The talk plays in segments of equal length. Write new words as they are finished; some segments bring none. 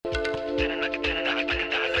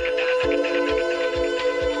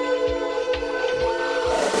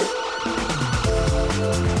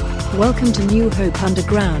Welcome to New Hope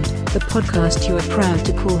Underground, the podcast you are proud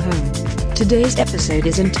to call home. Today's episode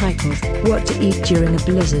is entitled, What to Eat During a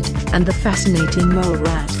Blizzard, and the fascinating mole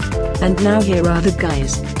rat. And now here are the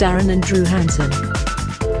guys, Darren and Drew Hansen.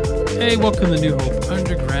 Hey, welcome to New Hope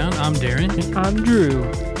Underground. I'm Darren. And I'm Drew.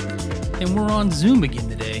 And we're on Zoom again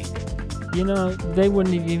today. You know, they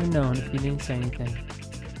wouldn't have even known if you didn't say anything.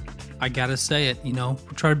 I gotta say it, we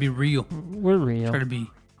try to be real. We're real. Try to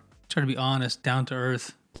be honest, down to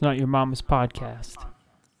earth. It's not your mama's podcast.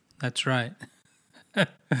 That's right.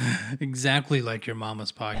 Exactly like your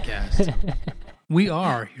mama's podcast. We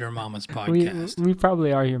are your mama's podcast. We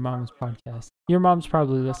probably are your mama's podcast. Your mom's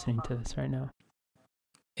probably listening to this right now.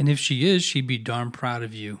 And if she is, she'd be darn proud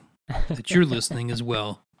of you that you're listening as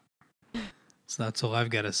well. So that's all I've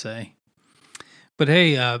got to say. But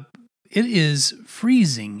hey, it is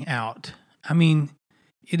freezing out. I mean,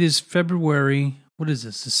 it is February. What is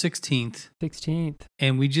this? The 16th. 16th.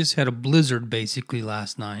 And we just had a blizzard basically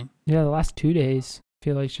last night. Yeah, the last 2 days. I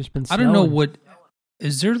feel like it's just been snowing. I don't know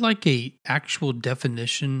is there like a actual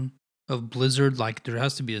definition of blizzard? Like there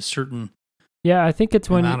has to be a certain I think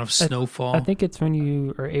it's when amount of snowfall. I think it's when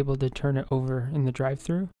you are able to turn it over in the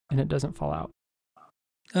drive-thru and it doesn't fall out.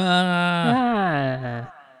 Yeah,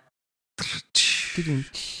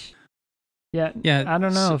 I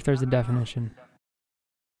don't know if there's a definition.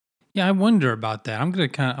 Yeah, I wonder about that. I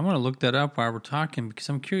want to look that up while we're talking because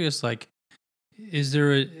I'm curious. Like, is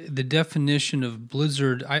there the definition of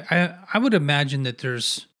blizzard? I would imagine that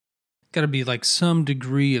there's got to be like some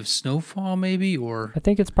degree of snowfall, maybe, or I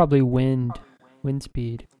think it's probably wind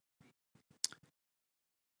speed.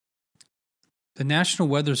 The National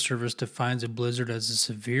Weather Service defines a blizzard as a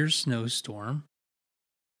severe snowstorm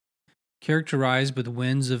characterized with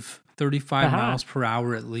winds of 35 miles per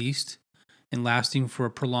hour at least, and lasting for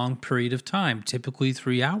a prolonged period of time, typically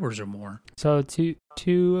 3 hours or more. So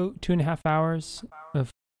 2.5 hours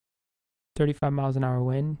of 35 miles an hour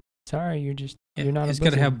wind. Sorry, you're not. It's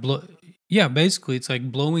got to have basically it's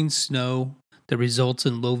like blowing snow that results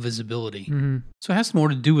in low visibility. Mm-hmm. So it has more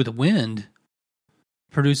to do with the wind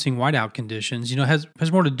producing whiteout conditions. It has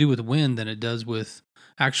more to do with wind than it does with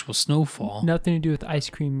actual snowfall. Nothing to do with ice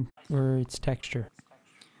cream or its texture.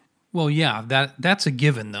 Well, yeah, that's a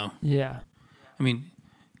given though. Yeah. I mean,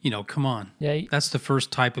 come on. Yeah. That's the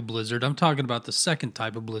first type of blizzard. I'm talking about the second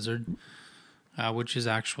type of blizzard, which is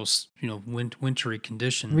actual, wintry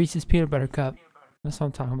condition. Reese's Peanut Butter Cup. That's what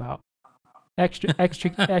I'm talking about. Extra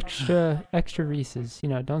Reese's.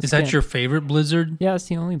 Don't. Is that your favorite blizzard? Yeah, it's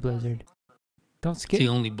the only blizzard. Don't skip. It's the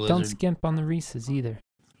only blizzard. Don't skimp on the Reese's either.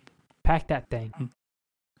 Pack that thing.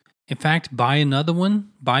 In fact, buy another one.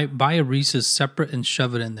 Buy a Reese's separate and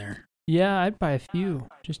shove it in there. Yeah, I'd buy a few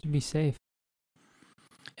just to be safe.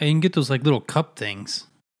 Yeah, you can get those like little cup things.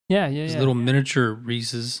 Yeah. Little miniature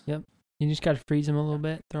Reese's. Yep. You just got to freeze them a little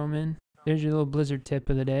bit, throw them in. There's your little blizzard tip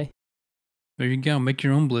of the day. There you go. Make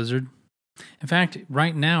your own blizzard. In fact,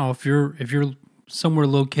 right now, if you're somewhere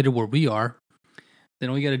located where we are, then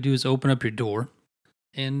all you got to do is open up your door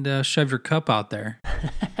and shove your cup out there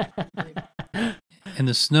in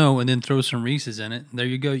the snow, and then throw some Reese's in it. There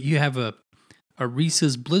you go. You have a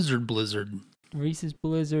Reese's blizzard. Reese's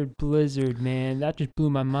blizzard, man. That just blew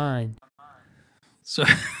my mind. So,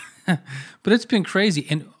 but it's been crazy.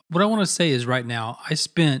 And what I want to say is right now, I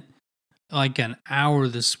spent like an hour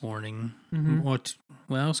this morning. Mm-hmm.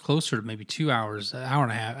 Well, it's closer to maybe 2 hours, an hour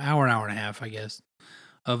and a half, I guess,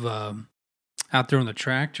 of out there on the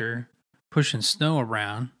tractor pushing snow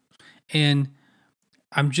around. And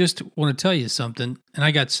I'm just want to tell you something. And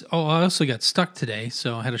I also got stuck today,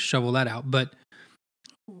 so I had to shovel that out. But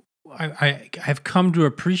I've come to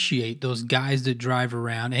appreciate those guys that drive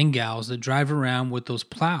around and gals that drive around with those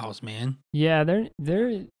plows, man. Yeah, they're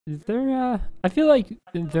I feel like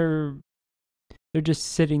they're just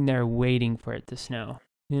sitting there waiting for it to snow,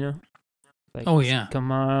 Like, oh yeah,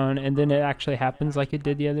 come on, and then it actually happens like it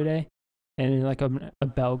did the other day, and like a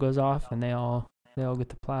bell goes off, and they all get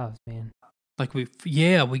the plows, man. Like we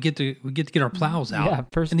get to get our plows out. Yeah,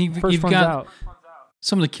 first you've one's got out.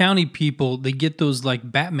 Some of the county people, they get those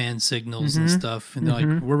like Batman signals and stuff, and they're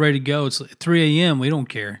like, "We're ready to go." It's like 3 a.m. We don't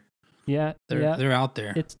care. Yeah, they're out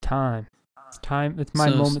there. It's time. It's my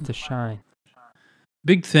moment to shine.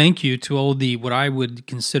 Big thank you to all the what I would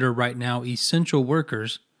consider right now essential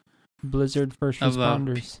workers, blizzard first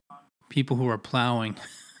responders, people who are plowing.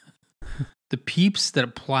 The peeps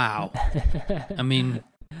that plow. I mean,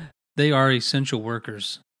 they are essential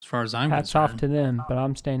workers as far as I'm concerned. Hats off to them, but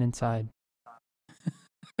I'm staying inside.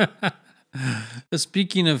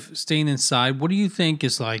 Speaking of staying inside, what do you think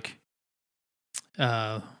is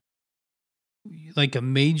uh, like a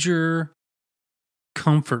major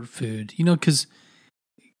comfort food? Because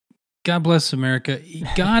God bless America,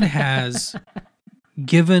 God has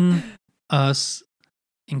given us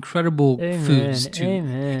incredible foods to,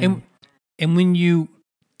 Amen. and when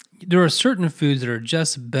there are certain foods that are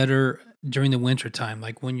just better during the winter time,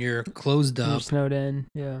 like when you're closed You're up snowed in.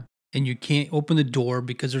 Yeah. and you can't open the door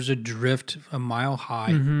because there's a drift a mile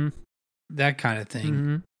high, Mm-hmm. that kind of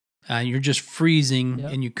thing. Mm-hmm. You're just freezing,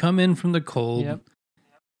 Yep. and you come in from the cold, Yep.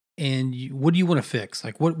 and what do you want to fix?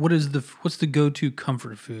 Like what's the go-to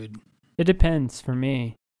comfort food? It depends for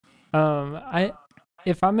me.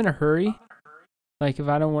 If I'm in a hurry, like if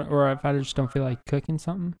I don't want, or if I just don't feel like cooking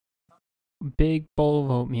something, big bowl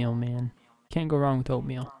of oatmeal, man. Can't go wrong with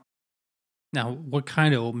oatmeal. Now, what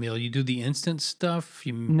kind of oatmeal? You do the instant stuff?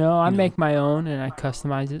 No, I make my own and I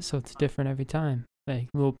customize it so it's different every time. Like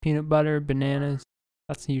little peanut butter, bananas.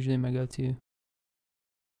 That's usually my go-to.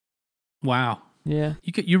 Wow. Yeah.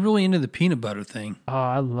 You're really into the peanut butter thing. Oh,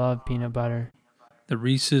 I love peanut butter. The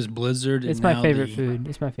Reese's Blizzard. It's and my now favorite food.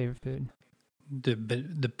 It's my favorite food.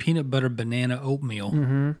 The peanut butter banana oatmeal.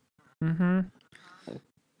 Mm-hmm. Mm-hmm.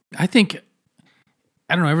 I think,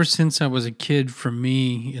 I don't know, ever since I was a kid, for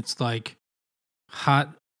me, it's like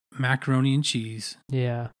hot macaroni and cheese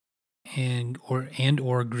Yeah.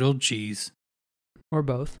 or grilled cheese Or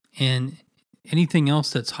both. and anything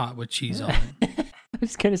else that's hot with cheese on it. I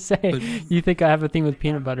was going to say, But- you think I have a thing with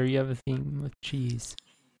peanut butter, you have a thing with cheese.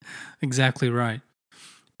 Exactly right.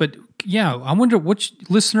 But yeah, I wonder what's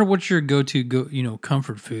your go-to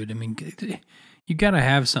comfort food? I mean, you got to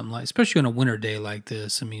have something like, especially on a winter day like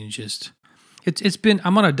this. I mean, it's been,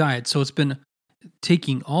 I'm on a diet, so it's been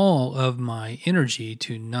taking all of my energy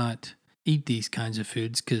to not eat these kinds of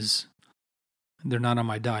foods because they're not on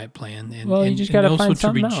my diet plan. And, Well, you just gotta also find to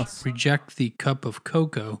something else. reject the cup of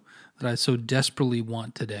cocoa that I so desperately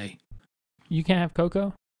want today. You can't have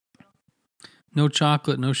cocoa? No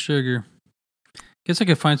chocolate, no sugar. Guess I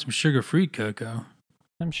could find some sugar-free cocoa.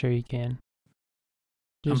 I'm sure you can.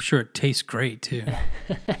 I'm sure it tastes great too.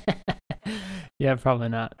 Yeah, probably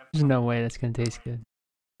not. There's no way that's gonna taste good.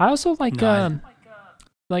 I also like No,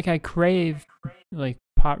 I crave like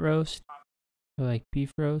pot roast or like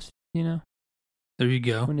beef roast, you know, There you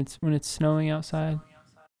go. when it's snowing outside.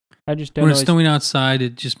 I just don't When know. it's snowing outside,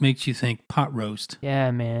 it just makes you think pot roast.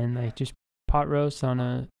 Yeah, man, like just pot roast on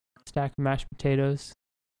a stack of mashed potatoes.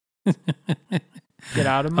 Get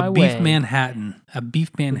out of my a way. beef Manhattan. A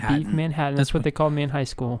beef Manhattan. Beef Manhattan. That's what they called me in high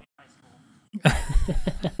school.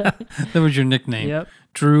 That was your nickname. Yep.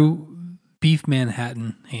 Drew Beef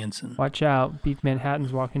Manhattan Hansen. Watch out. Beef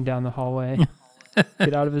Manhattan's walking down the hallway.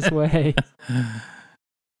 Get out of his way.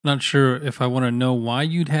 Not sure if I want to know why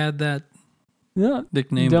you'd had that No,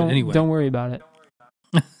 nickname, but anyway. Don't worry about it.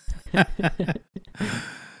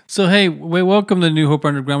 So, hey, welcome to New Hope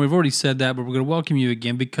Underground. We've already said that, but we're going to welcome you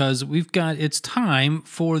again because it's time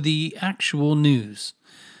for the actual news,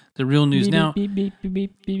 the real news. Beep, Now, beep, beep, beep,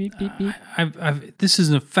 beep, beep, beep, beep. this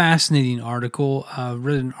is a fascinating article. I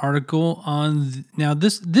read an article on, now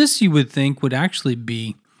this you would think would actually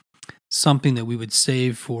be something that we would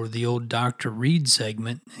save for the old Dr. Reed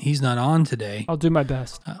segment. He's not on today. I'll do my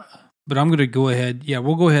best. But I'm going to go ahead. Yeah,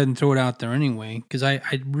 we'll go ahead and throw it out there anyway, because I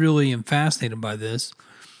really am fascinated by this.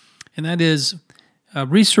 And that is,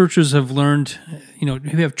 researchers have learned, who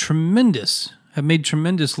have made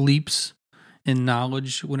tremendous leaps in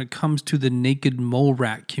knowledge when it comes to the naked mole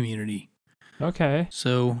rat community. Okay.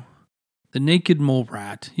 So, the naked mole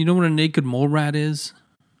rat. You know what a naked mole rat is?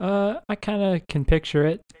 I kind of can picture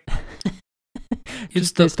it.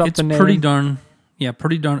 It's based off the pretty name.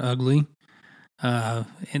 pretty darn ugly.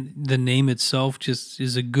 And the name itself just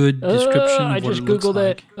is a good description of I what just it looks Googled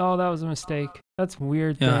like. it. Oh, that was a mistake. That's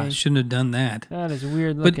weird. Yeah, I thing. shouldn't have done that. That is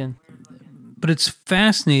weird looking. But it's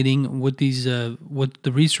fascinating what what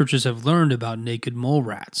the researchers have learned about naked mole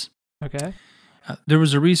rats. Okay. There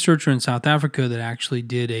was a researcher in South Africa that actually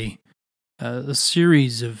did a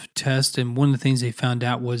series of tests, and one of the things they found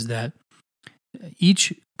out was that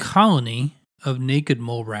each colony of naked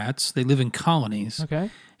mole rats, they live in colonies, Okay.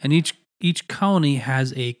 and each colony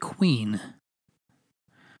has a queen.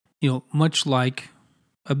 Much like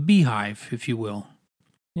a beehive, if you will.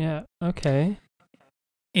 Yeah. Okay.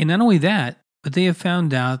 And not only that, but they have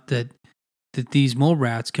found out that these mole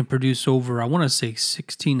rats can produce over, I want to say,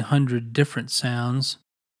 1,600 different sounds.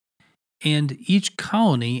 And each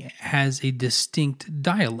colony has a distinct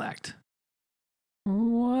dialect.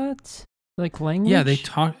 What? Like language? Yeah, they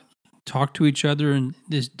talk to each other in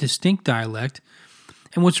this distinct dialect.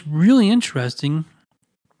 And what's really interesting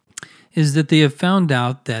is that they have found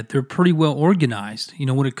out that they're pretty well organized.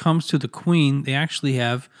 When it comes to the queen, they actually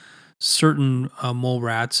have certain mole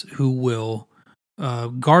rats who will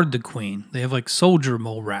guard the queen. They have like soldier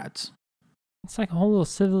mole rats. It's like a whole little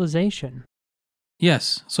civilization.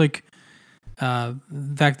 Yes, it's like,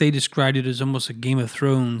 in fact, they described it as almost a Game of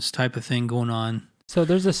Thrones type of thing going on. So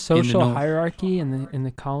there's a social hierarchy in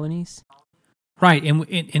the colonies? Right, and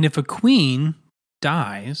if a queen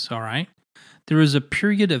dies, all right, there is a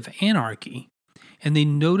period of anarchy, and they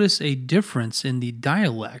notice a difference in the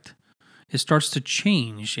dialect. It starts to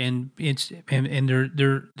change, and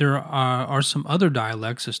there are some other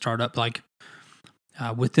dialects that start up like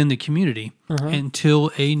within the community and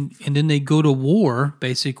then they go to war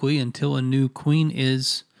basically until a new queen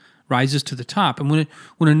rises to the top. And when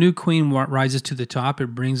a new queen rises to the top,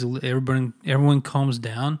 it brings everyone calms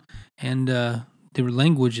down, and the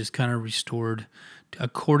language is kind of restored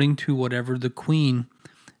according to whatever the queen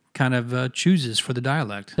kind of chooses for the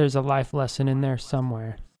dialect. There's a life lesson in there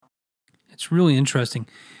somewhere. It's really interesting.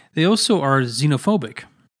 They also are xenophobic.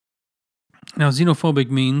 Now, xenophobic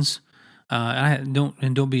means,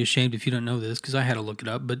 don't be ashamed if you don't know this, because I had to look it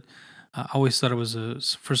up, but I always thought it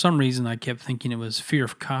was for some reason I kept thinking it was fear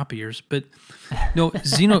of copiers, but no,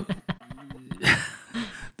 that's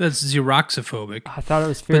xeroxophobic. I thought it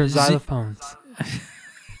was fear of xylophones.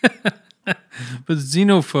 But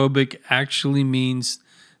xenophobic actually means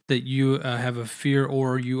that you have a fear,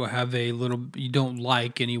 or you have you don't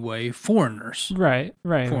like anyway, foreigners. Right.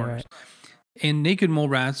 And naked mole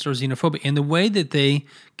rats are xenophobic. And the way that they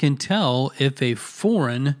can tell if a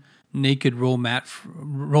foreign naked mole mat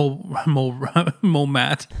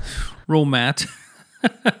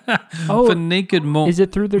Oh, if a naked mole, is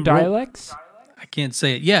it through their dialects? I can't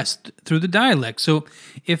say it. Yes, through the dialect. So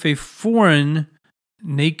if a foreign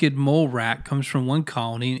naked mole rat comes from one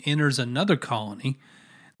colony and enters another colony,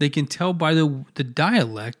 they can tell by the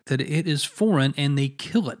dialect that it is foreign, and they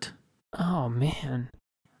kill it. Oh, man.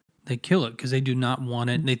 They kill it because they do not want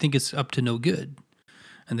it, and they think it's up to no good,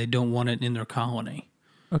 and they don't want it in their colony.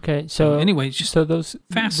 Okay, so anyway, it's just those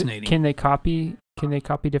fascinating. Can they copy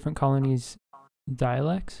different colonies'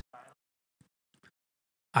 dialects?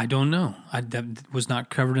 I don't know. That was not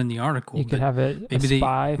covered in the article. You could have a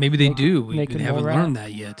spy. Maybe they do. We haven't rat. learned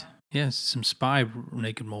that yet. Yes, some spy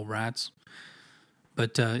naked mole rats.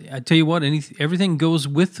 But I tell you what, everything goes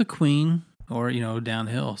with the queen, or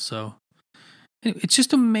downhill. So it's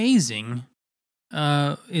just amazing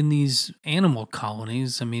in these animal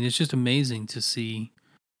colonies. I mean, it's just amazing to see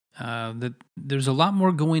that there's a lot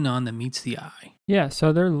more going on than meets the eye. Yeah,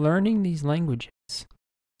 so they're learning these languages.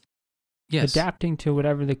 Yes. Adapting to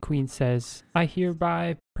whatever the queen says. I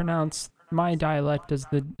hereby pronounce my dialect as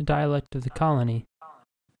the dialect of the colony.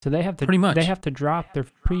 So they have to pretty much. They have to drop their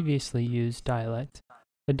previously used dialect,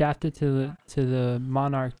 adapt it to the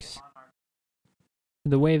monarchs,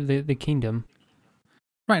 the way of the kingdom.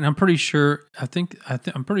 Right, and I'm pretty sure.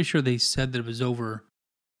 I'm pretty sure they said that it was over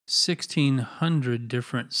 1,600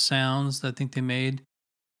 different sounds that I think they made.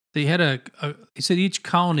 They had they said each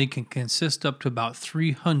colony can consist up to about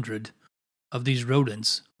 300 of these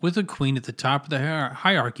rodents, with a queen at the top of the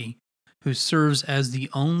hierarchy who serves as the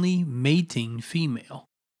only mating female.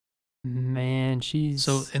 Man,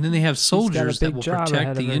 and then they have soldiers that will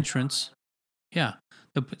protect the entrance. Yeah,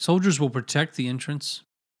 the soldiers will protect the entrance.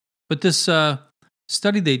 But this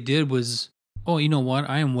study they did was, you know what?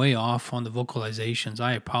 I am way off on the vocalizations.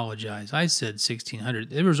 I apologize. I said 1,600.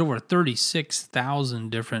 There was over 36,000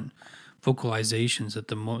 different vocalizations that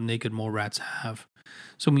the naked mole rats have.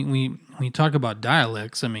 So when you talk about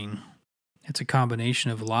dialects, I mean, it's a combination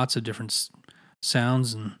of lots of different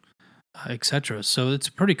sounds and etc. So it's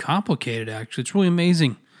pretty complicated, actually. It's really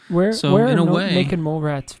amazing. Where are naked mole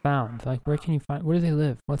rats found? Like, where can you find? Where do they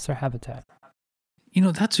live? What's their habitat?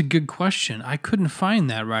 That's a good question. I couldn't find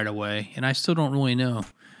that right away, and I still don't really know.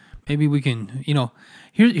 Maybe we can.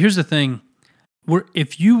 Here's the thing: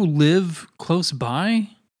 if you live close by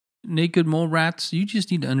naked mole rats, you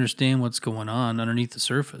just need to understand what's going on underneath the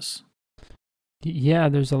surface. Yeah,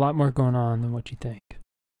 there's a lot more going on than what you think.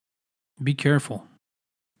 Be careful.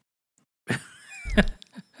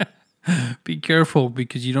 Be careful,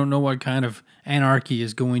 because you don't know what kind of anarchy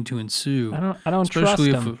is going to ensue. I don't trust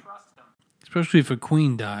them. Especially if a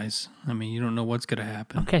queen dies. I mean, you don't know what's going to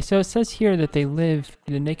happen. Okay, so it says here that the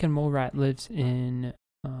naked mole rat lives in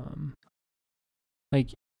like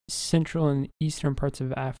central and eastern parts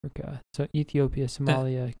of Africa. So Ethiopia,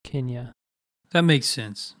 Somalia, Kenya. That makes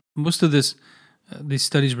sense. Most of these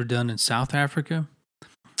studies were done in South Africa.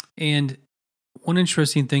 And one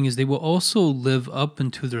interesting thing is they will also live up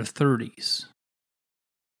into their 30s.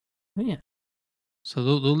 Yeah. So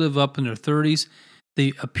they'll live up in their 30s.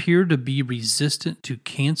 They appear to be resistant to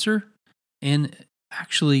cancer and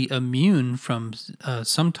actually immune from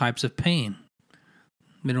some types of pain.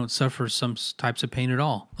 They don't suffer some types of pain at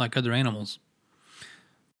all, like other animals.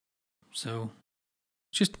 So,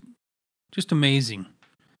 just amazing.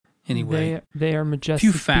 Anyway, they are majestic.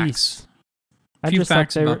 Few facts. Beasts. I just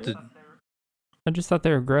thought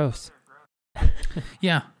they were gross.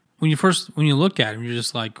 Yeah, when you look at them, you're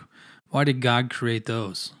just like, why did God create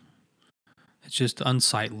those? It's just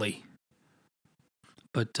unsightly.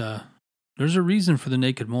 But there's a reason for the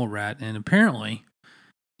naked mole rat, and apparently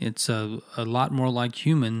it's a lot more like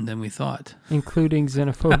human than we thought. Including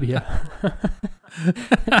xenophobia.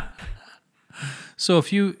 So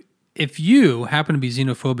if you happen to be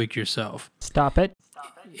xenophobic yourself, stop it.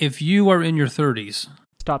 If you are in your 30s,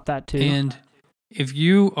 stop that too. And if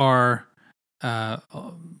you are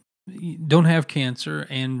don't have cancer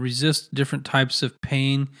and resist different types of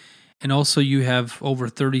pain, and also you have over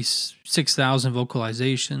 36,000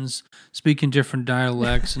 vocalizations, speak in different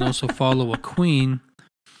dialects, and also follow a queen,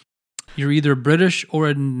 you're either British or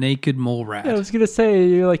a naked mole rat. Yeah, I was going to say,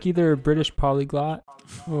 you're like either a British polyglot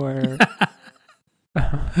or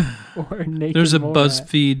or a naked There's a mole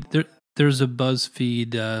BuzzFeed. rat. There's a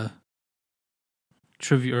BuzzFeed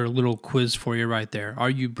trivia or little quiz for you right there. Are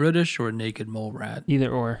you British or a naked mole rat? Either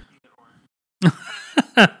or.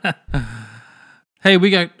 Hey,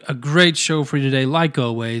 we got a great show for you today, like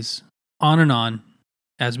always. On and on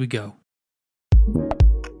as we go.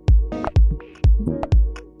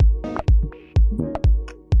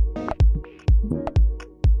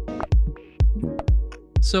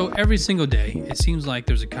 So every single day, it seems like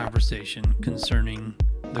there's a conversation concerning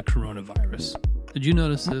the coronavirus. Did you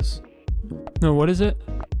notice this? No, what is it?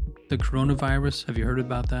 The coronavirus. Have you heard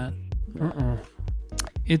about that?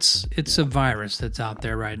 It's a virus that's out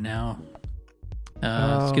there right now.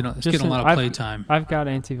 It's getting a lot of playtime. I've got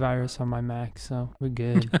antivirus on my Mac, so we're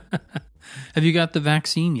good. Have you got the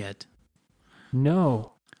vaccine yet?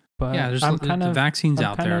 No, but yeah, there's the vaccines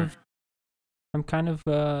out there. I'm kind of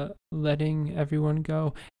letting everyone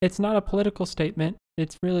go. It's not a political statement.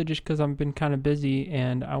 It's really just because I've been kind of busy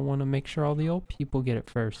and I want to make sure all the old people get it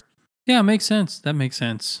first. Yeah, it makes sense. That makes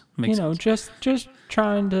sense. Just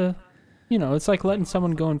trying to, it's like letting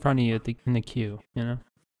someone go in front of you in the queue,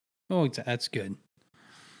 Oh, that's good.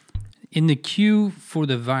 In the queue for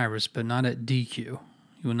the virus, but not at DQ. You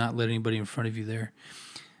will not let anybody in front of you there.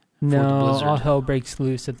 No, all hell breaks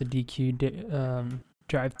loose at the DQ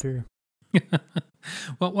drive-through.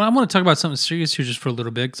 Well, I want to talk about something serious here just for a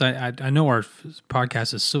little bit, because I know our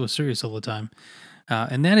podcast is so serious all the time.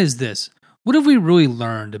 And that is this. What have we really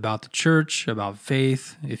learned about the church, about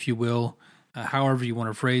faith, if you will, however you want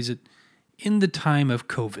to phrase it, in the time of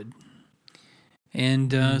COVID?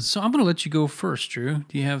 And so I'm going to let you go first, Drew.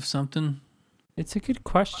 Do you have something? It's a good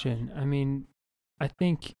question. I mean, I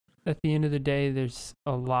think at the end of the day, there's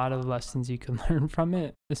a lot of lessons you can learn from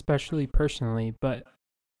it, especially personally. But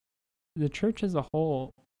the church as a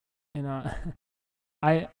whole,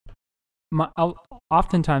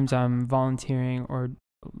 oftentimes I'm volunteering, or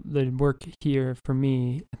the work here for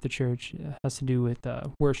me at the church has to do with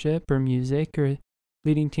worship or music or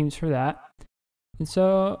leading teams for that. And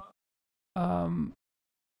so from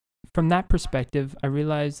that perspective, I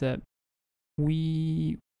realized that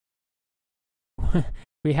we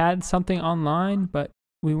had something online, but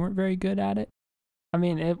we weren't very good at it. I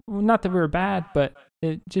mean, not that we were bad, but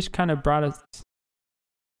it just kind of brought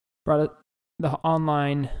the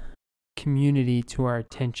online community to our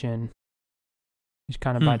attention, just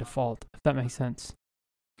kind of by default, if that makes sense.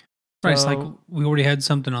 Right, it's like we already had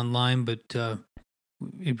something online, but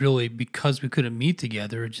it really, because we couldn't meet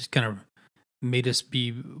together, it just kind of made us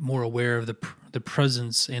be more aware of the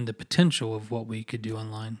presence and the potential of what we could do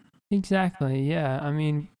online. Exactly, yeah. I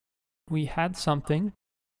mean, we had something.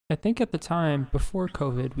 I think at the time, before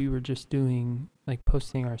COVID, we were just doing,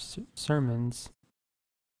 posting our sermons,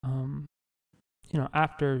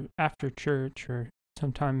 after church or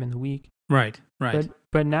sometime in the week. Right.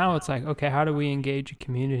 But now it's like, okay, how do we engage a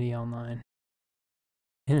community online?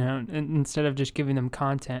 And instead of just giving them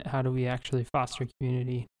content, how do we actually foster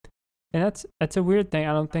community? And that's a weird thing.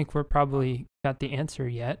 I don't think we're probably got the answer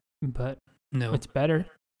yet, but no, it's better.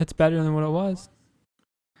 It's better than what it was.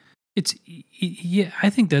 Yeah, I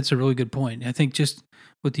think that's a really good point. I think just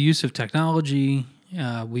with the use of technology,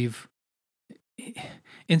 and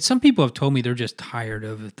some people have told me they're just tired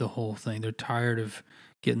of the whole thing. They're tired of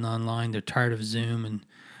getting online. They're tired of Zoom, and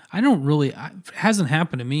I don't really. It hasn't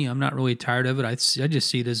happened to me. I'm not really tired of it. I just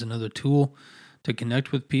see it as another tool to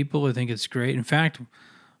connect with people. I think it's great. In fact,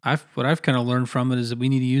 what I've kind of learned from it is that we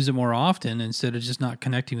need to use it more often instead of just not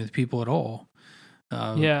connecting with people at all.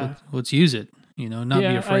 Yeah. Let's use it. Not be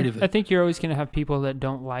afraid of it. I think you're always going to have people that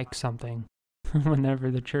don't like something whenever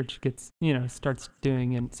the church starts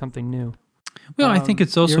doing something new. Well, I think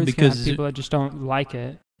it's also because people that just don't like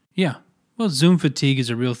it. Yeah. Well, Zoom fatigue is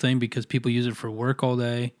a real thing because people use it for work all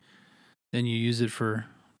day. Then you use it for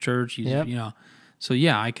church. So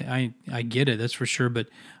yeah, I get it. That's for sure. But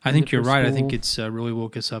I think you're right. I think it's really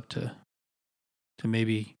woke us up to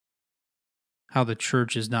maybe how the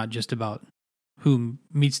church is not just about who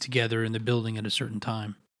meets together in the building at a certain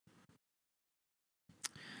time.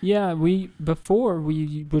 Yeah, before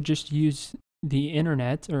we would just use the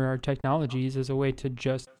internet or our technologies as a way to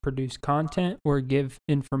just produce content or give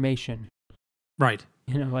information. Right.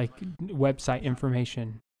 Like website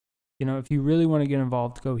information. If you really want to get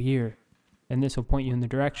involved, go here, and this will point you in the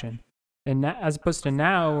direction. And that, as opposed to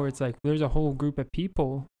now, where it's like there's a whole group of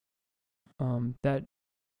people that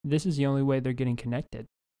this is the only way they're getting connected.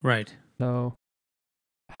 Right. So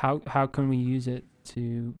how can we use it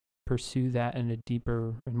to pursue that in a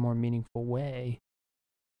deeper and more meaningful way?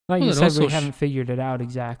 Like you said, we haven't figured it out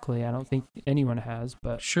exactly. I don't think anyone has,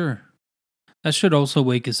 but sure. That should also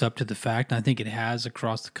wake us up to the fact, and I think it has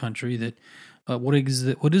across the country, that what is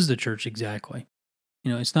the church exactly?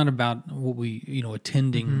 It's not about what we,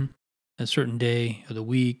 attending a certain day of the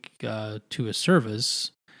week to a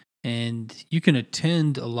service. And you can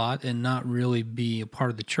attend a lot and not really be a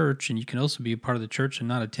part of the church, and you can also be a part of the church and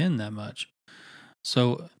not attend that much.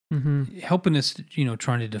 So helping us,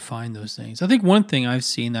 trying to define those things. I think one thing I've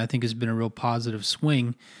seen that I think has been a real positive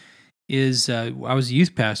swing is I was a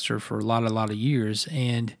youth pastor for a lot of years,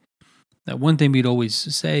 and that one thing we'd always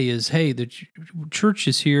say is, hey, the church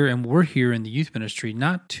is here and we're here in the youth ministry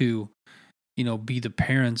not to, be the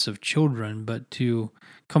parents of children, but to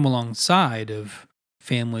come alongside of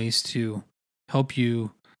families to help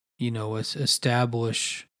you,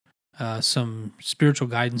 establish some spiritual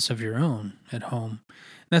guidance of your own at home.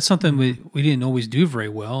 And that's something we didn't always do very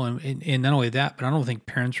well. And not only that, but I don't think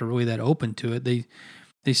parents are really that open to it.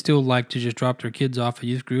 They still like to just drop their kids off a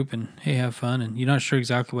youth group and, hey, have fun. And you're not sure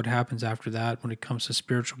exactly what happens after that when it comes to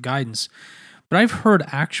spiritual guidance. But I've heard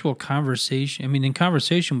actual conversation. In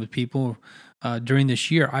conversation with people during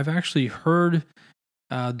this year, I've actually heard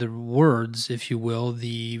the words, if you will,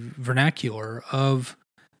 the vernacular of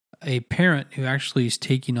a parent who actually is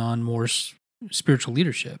taking on more spiritual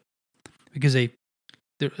leadership. Because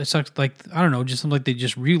it's like, I don't know, just something like they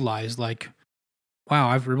just realized, like, wow,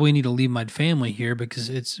 I really need to leave my family here because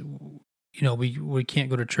it's, we can't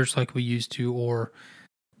go to church like we used to, or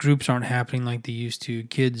groups aren't happening like they used to.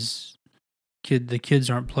 The kids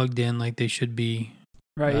aren't plugged in like they should be.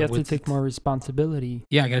 Right, you have to take more responsibility.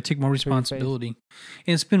 Yeah, I got to take more responsibility.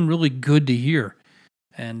 And it's been really good to hear.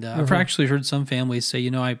 And I've actually heard some families say,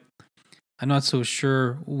 I'm not so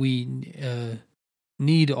sure we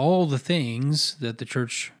need all the things that the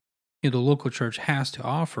church, the local church has to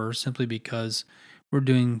offer, simply because we're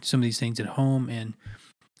doing some of these things at home, and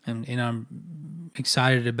I'm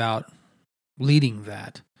excited about leading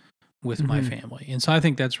that with my family. And so I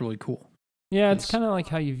think that's really cool. Yeah, it's kind of like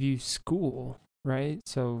how you view school, right?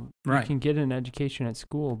 So you can get an education at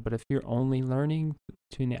school, but if you're only learning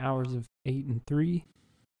between the hours of 8 and 3,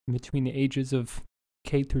 between the ages of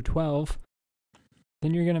K through 12,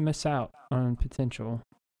 then you're going to miss out on potential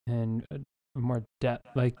and a more depth,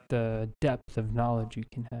 like the depth of knowledge you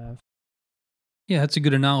can have. Yeah, that's a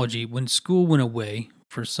good analogy. When school went away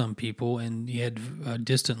for some people and you had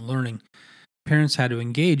distant learning, parents had to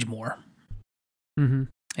engage more. Mm-hmm.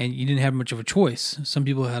 And you didn't have much of a choice. Some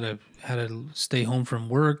people had to stay home from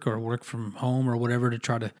work or work from home or whatever to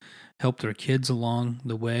try to help their kids along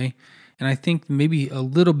the way. And I think maybe a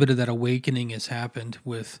little bit of that awakening has happened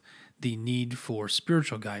with the need for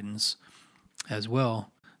spiritual guidance as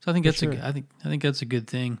well. So I think I think that's a good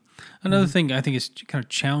thing. Another thing I think is kind of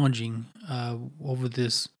challenging over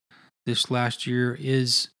this last year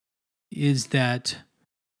is that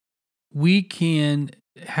we can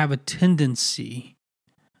have a tendency,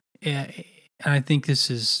 and I think this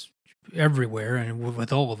is everywhere and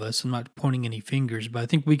with all of us. I'm not pointing any fingers, but I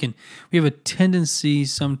think we have a tendency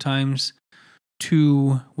sometimes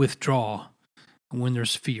to withdraw when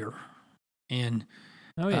there's fear. And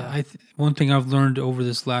one thing I've learned over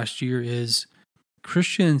this last year is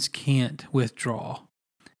Christians can't withdraw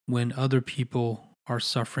when other people are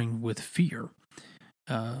suffering with fear.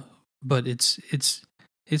 But it's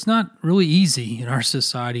not really easy in our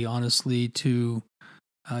society, honestly, to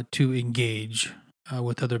engage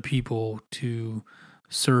with other people, to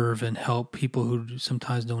serve and help people who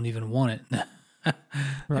sometimes don't even want it. They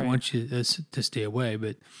Right. want you to stay away.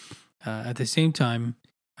 But at the same time,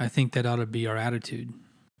 I think that ought to be our attitude,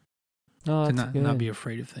 Oh, to that's not good. be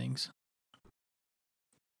afraid of things.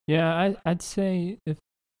 Yeah, I'd say if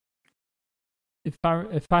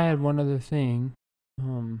I had one other thing,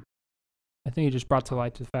 I think it just brought to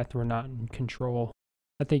light the fact that we're not in control.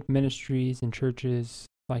 I think ministries and churches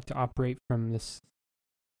like to operate from this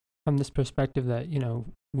perspective that,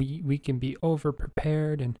 we can be over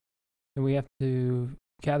prepared, and we have to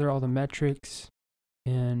gather all the metrics,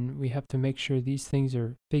 and we have to make sure these things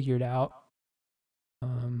are figured out.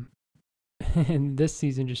 And this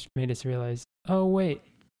season just made us realize, oh wait,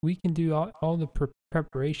 we can do all the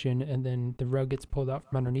preparation, and then the rug gets pulled out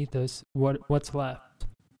from underneath us. What's left?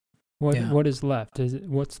 What is left?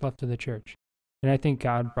 What's left of the church? And I think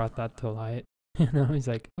God brought that to light. He's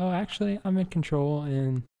like, oh, actually, I'm in control,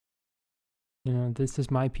 and this is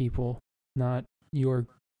my people, not your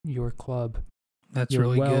club. That's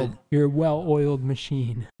really good. You're a well-oiled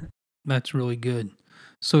machine. That's really good.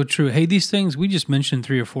 So true. Hey, these things, we just mentioned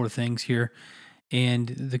 3 or 4 things here, and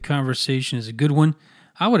the conversation is a good one.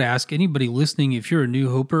 I would ask anybody listening, if you're a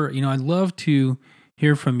New Hoper, I'd love to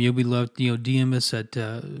hear from you. We'd love, DM us at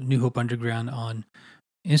New Hope Underground on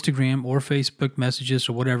Instagram or Facebook messages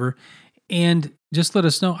or whatever, and just let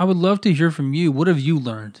us know. I would love to hear from you. What have you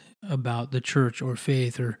learned about the church or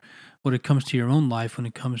faith, or when it comes to your own life, when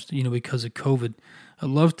it comes to, because of COVID? I'd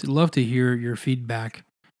love to hear your feedback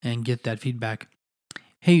and get that feedback.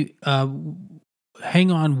 Hey,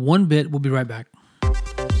 hang on one bit. We'll be right back.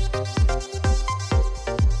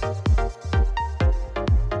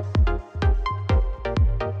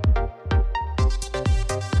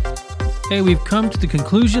 Hey, we've come to the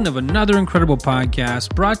conclusion of another incredible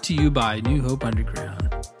podcast brought to you by New Hope Underground.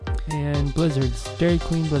 And Blizzards, Dairy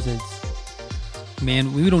Queen Blizzards.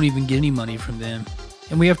 Man, we don't even get any money from them,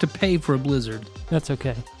 and we have to pay for a blizzard. That's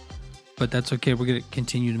okay. But that's okay. We're going to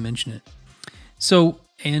continue to mention it. So,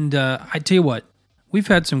 and I tell you what, we've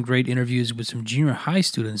had some great interviews with some junior high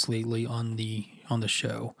students lately on the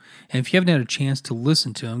show. And if you haven't had a chance to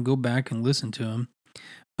listen to them, go back and listen to them.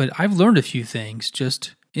 But I've learned a few things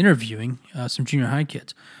just interviewing some junior high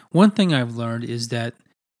kids. One thing I've learned is that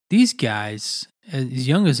these guys, as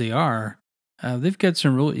young as they are, they've got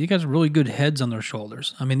some really good heads on their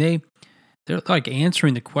shoulders. I mean, they're like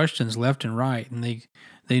answering the questions left and right, and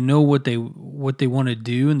they know what they want to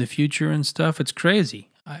do in the future and stuff. It's crazy.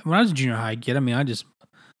 When I was a junior high kid, I just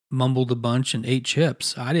mumbled a bunch and ate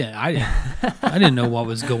chips. I didn't know what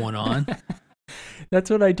was going on. That's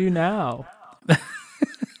what I do now.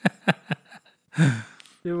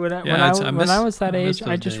 Dude, when I was that age,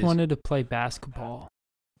 I just wanted to play basketball.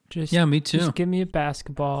 Me too. Just give me a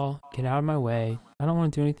basketball, get out of my way. I don't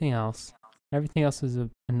want to do anything else. Everything else is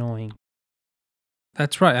annoying.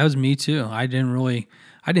 That's right. That was me too. I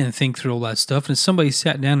didn't think through all that stuff. And if somebody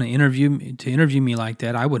sat down and interview me like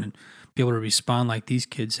that, I wouldn't be able to respond like these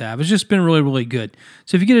kids have. It's just been really, really good.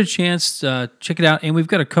 So if you get a chance, check it out. And we've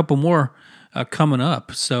got a couple more coming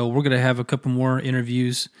up. So we're going to have a couple more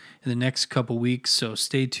interviews in the next couple weeks. So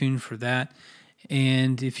stay tuned for that.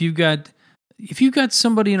 And if you've got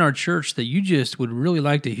somebody in our church that you just would really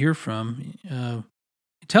like to hear from,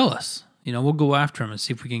 tell us. We'll go after them and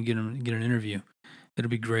see if we can get an interview. It'll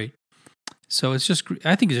be great. So I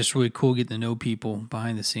think it's just really cool getting to know people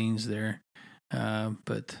behind the scenes there.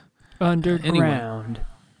 But underground. Anyway.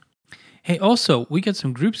 Hey, also, we got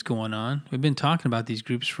some groups going on. We've been talking about these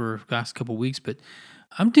groups for the last couple of weeks, but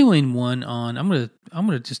I'm doing one on. I'm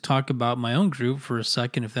gonna just talk about my own group for a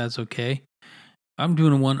second, if that's okay. I'm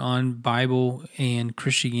doing one on Bible and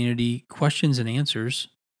Christianity questions and answers,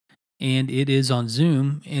 and it is on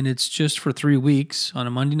Zoom, and it's just for 3 weeks on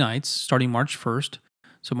a Monday nights, starting March 1st.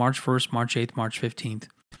 So March 1st, March 8th, March 15th.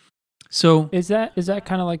 So is that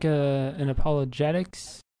kind of like an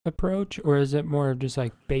apologetics approach, or is it more of just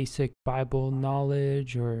like basic Bible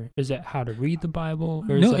knowledge, or is it how to read the Bible,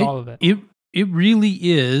 or is it all of it? It really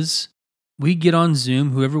is. We get on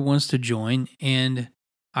Zoom, whoever wants to join, and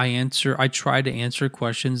I try to answer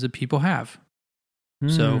questions that people have.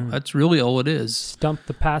 So that's really all it is. Stump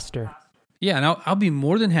the pastor. Yeah, and I'll be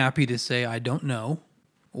more than happy to say I don't know,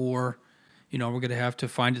 or we're going to have to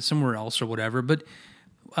find it somewhere else or whatever. But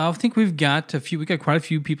I think we got quite a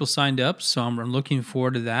few people signed up, so I'm looking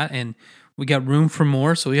forward to that. And we got room for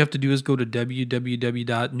more, so all you have to do is go to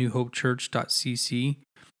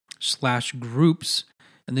www.newhopechurch.cc/groups,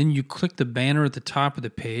 and then you click the banner at the top of the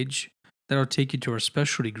page. That'll take you to our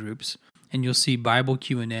specialty groups, and you'll see Bible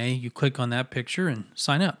Q&A. You click on that picture and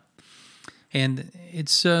sign up. And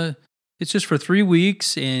it's It's just for 3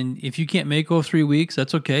 weeks, and if you can't make all 3 weeks,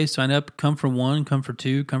 that's okay. Sign up, come for 1, come for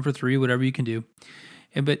 2, come for 3, whatever you can do.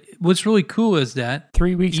 But what's really cool is that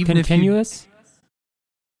 3 weeks even if you- continuous?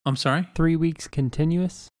 I'm sorry? 3 weeks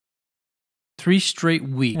continuous? 3 straight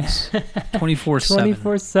weeks, 24/7.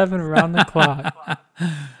 24/7 around the clock.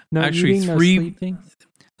 No Actually, eating, no 3 sleeping?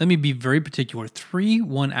 Let me be very particular. 3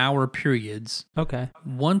 1-hour periods Okay.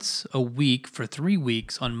 once a week for 3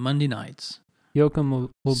 weeks on Monday nights, Joachim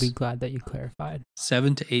will be glad that you clarified.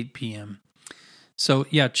 7 to 8 p.m. So,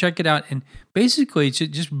 yeah, check it out. And basically,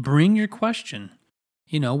 just bring your question,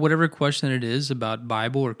 whatever question it is about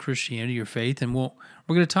Bible or Christianity or faith, and we're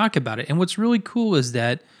going to talk about it. And what's really cool is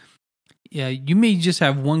that you may just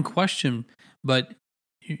have one question, but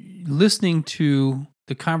listening to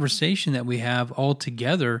the conversation that we have all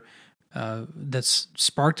together that's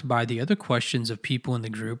sparked by the other questions of people in the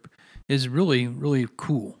group is really, really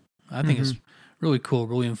cool. I think it's really cool,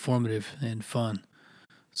 really informative and fun.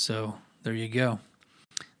 So there you go.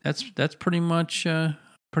 That's pretty much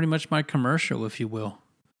my commercial, if you will.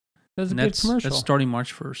 That was a good commercial. That's starting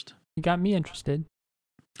March 1st. You got me interested.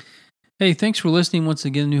 Hey, thanks for listening once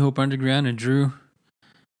again, New Hope Underground. And Drew,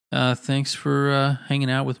 thanks for hanging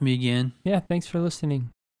out with me again. Yeah, thanks for listening,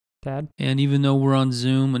 Dad. And even though we're on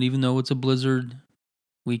Zoom and even though it's a blizzard,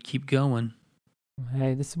 we keep going.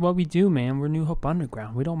 Hey, this is what we do, man. We're New Hope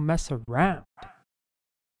Underground. We don't mess around.